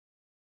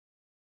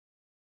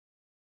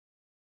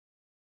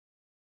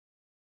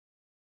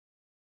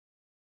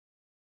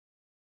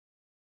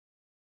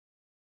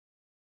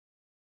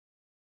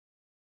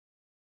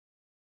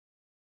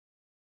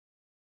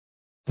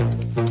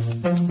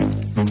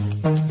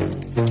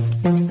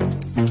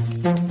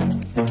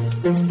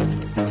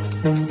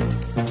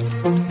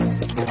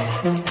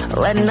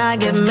When I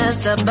get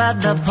messed up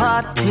at the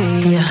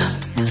party,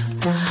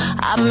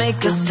 I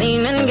make a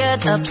scene and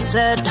get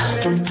upset.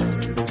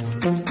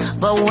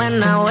 But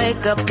when I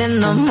wake up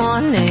in the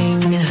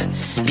morning,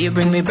 you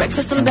bring me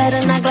breakfast in bed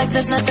and act like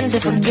there's nothing to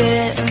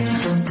forget.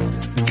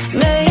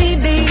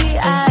 Maybe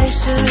I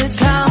should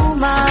count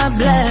my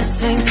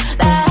blessings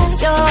that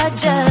you're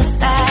just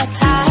that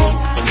type.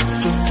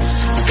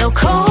 So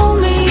call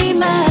me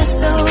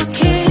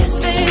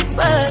masochistic,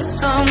 but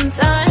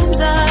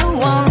sometimes I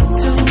want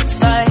to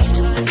fight.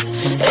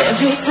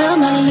 Every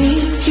time I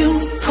leave, you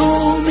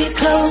pull me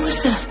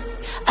closer.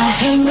 I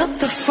hang up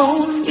the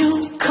phone, you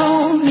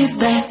call me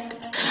back.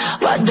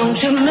 Why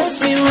don't you mess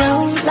me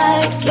around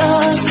like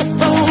you're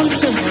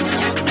supposed to?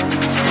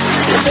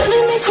 You're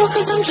telling me cool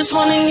cause I'm just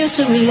wanting you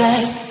to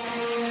react.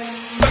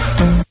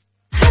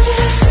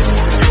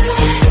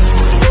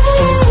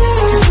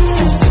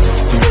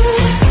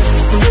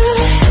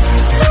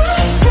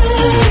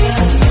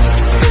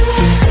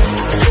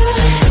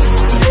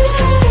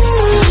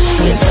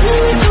 You're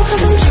telling me cool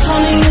cause I'm just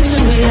wanting you to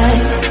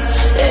react.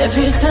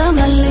 Every time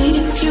I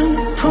leave, you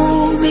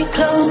pull me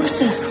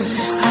closer.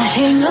 I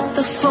hang up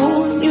the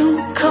phone, you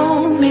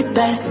call me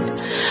back.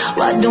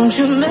 Why don't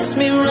you mess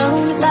me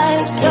around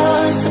like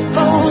you're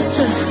supposed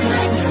to?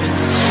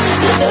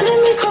 You're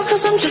telling me cool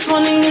cause I'm just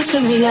wanting you to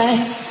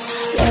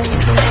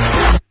react.